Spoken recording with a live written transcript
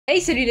Hey,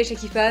 salut les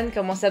Shakira fans,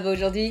 comment ça va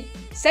aujourd'hui?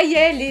 Ça y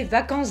est, les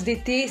vacances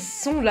d'été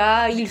sont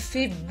là, il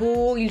fait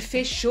beau, il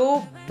fait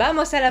chaud,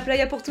 vamos à la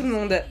playa pour tout le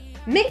monde.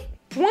 Mais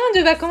point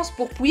de vacances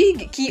pour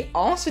Puig qui,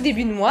 en ce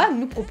début de mois,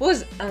 nous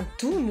propose un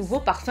tout nouveau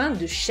parfum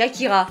de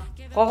Shakira.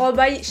 Rojo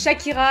by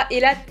Shakira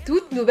est la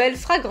toute nouvelle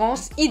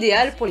fragrance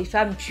idéale pour les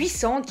femmes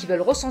puissantes qui veulent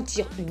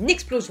ressentir une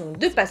explosion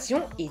de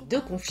passion et de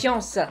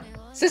confiance.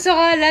 Ce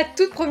sera la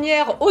toute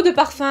première eau de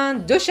parfum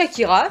de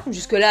Shakira,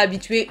 jusque-là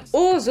habituée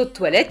aux eaux de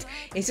toilette,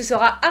 et ce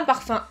sera un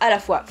parfum à la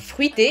fois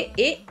fruité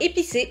et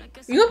épicé.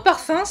 Une eau de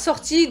parfum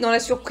sortie dans la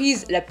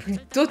surprise la plus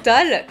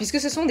totale, puisque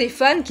ce sont des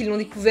fans qui l'ont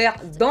découvert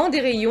dans des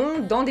rayons,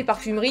 dans des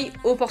parfumeries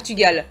au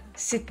Portugal.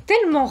 C'est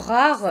tellement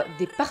rare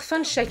des parfums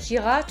de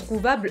Shakira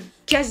trouvables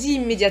quasi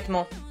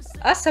immédiatement.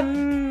 Ah, ça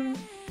me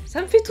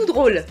fait tout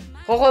drôle.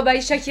 Rojo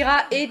by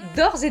Shakira est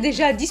d'ores et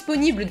déjà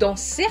disponible dans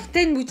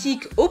certaines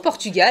boutiques au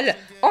Portugal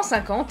en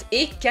 50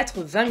 et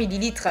 80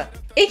 ml.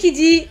 Et qui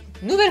dit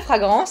nouvelle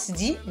fragrance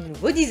dit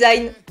nouveau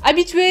design.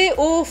 Habitué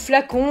aux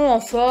flacons en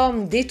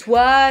forme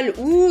d'étoile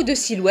ou de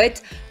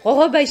silhouette,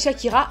 Rojo by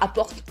Shakira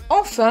apporte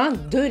enfin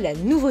de la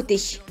nouveauté.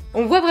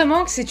 On voit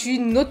vraiment que c'est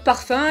une eau de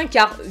parfum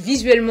car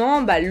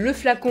visuellement, le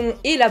flacon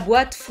et la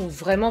boîte font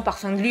vraiment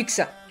parfum de luxe.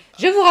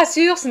 Je vous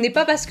rassure, ce n'est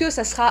pas parce que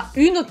ça sera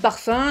une eau de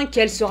parfum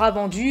qu'elle sera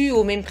vendue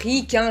au même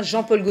prix qu'un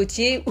Jean-Paul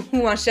Gaultier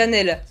ou un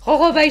Chanel.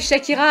 Rojo by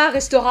Shakira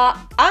restera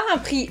à un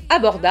prix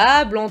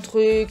abordable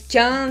entre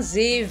 15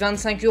 et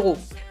 25 €.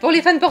 Pour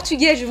les fans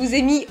portugais, je vous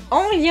ai mis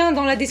en lien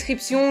dans la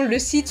description le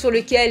site sur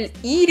lequel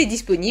il est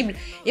disponible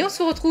et on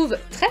se retrouve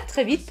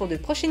très vite pour de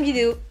prochaines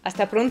vidéos.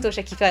 Hasta pronto,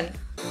 Shakira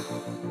fans.